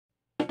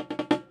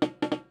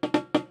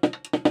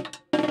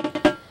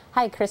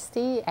Hi,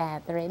 Kristi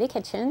at the Rada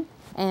Kitchen,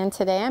 and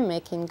today I'm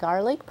making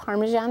garlic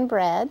parmesan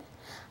bread.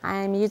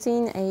 I'm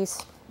using a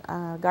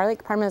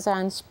garlic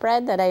parmesan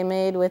spread that I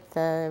made with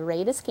the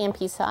Rada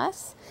Scampi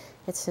Sauce.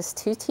 It's just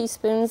 2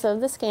 teaspoons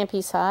of the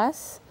Scampi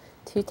sauce,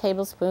 2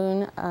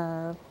 tablespoons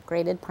of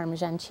grated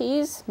parmesan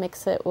cheese.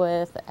 Mix it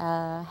with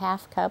a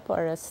half cup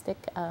or a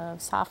stick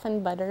of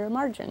softened butter or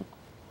margarine.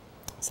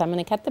 So I'm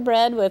going to cut the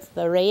bread with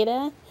the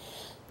Rada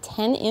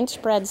 10-inch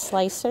bread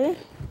slicer.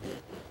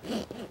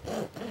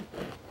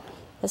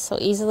 This will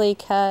easily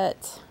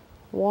cut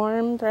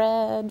warm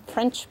bread,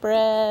 French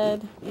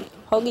bread,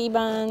 hoagie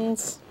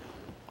buns.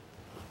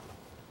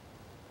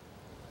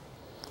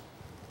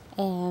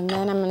 And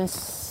then I'm going to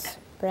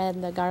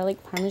spread the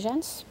garlic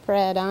parmesan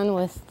spread on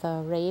with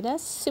the Rada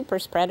super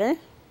spreader.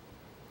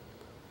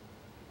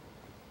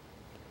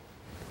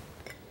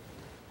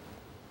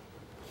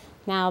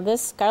 Now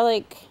this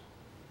garlic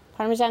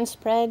parmesan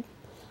spread,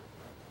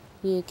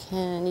 you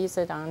can use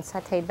it on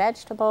sauteed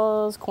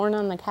vegetables, corn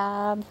on the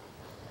cob.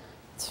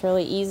 It's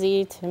really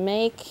easy to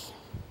make.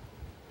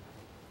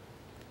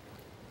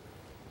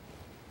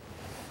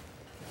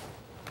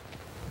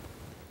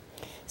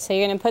 So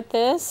you're going to put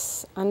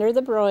this under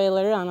the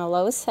broiler on a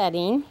low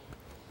setting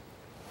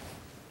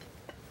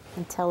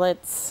until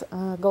it's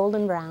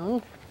golden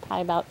brown,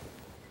 probably about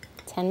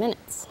 10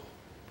 minutes.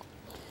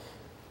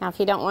 Now if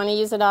you don't want to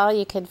use it all,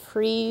 you could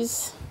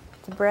freeze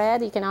the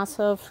bread. You can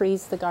also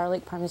freeze the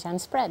garlic parmesan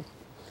spread.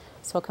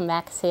 So we'll come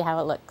back and see how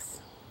it looks.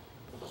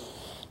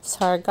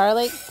 So our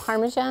garlic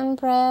parmesan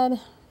bread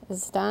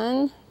is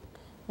done.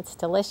 It's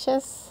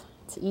delicious.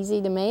 It's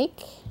easy to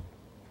make.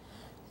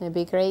 It'd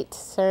be great to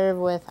serve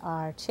with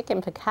our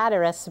chicken piccata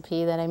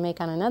recipe that I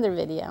make on another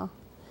video.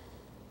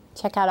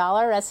 Check out all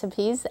our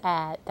recipes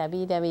at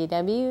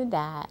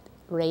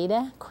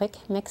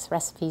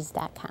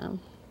www.radaquickmixrecipes.com.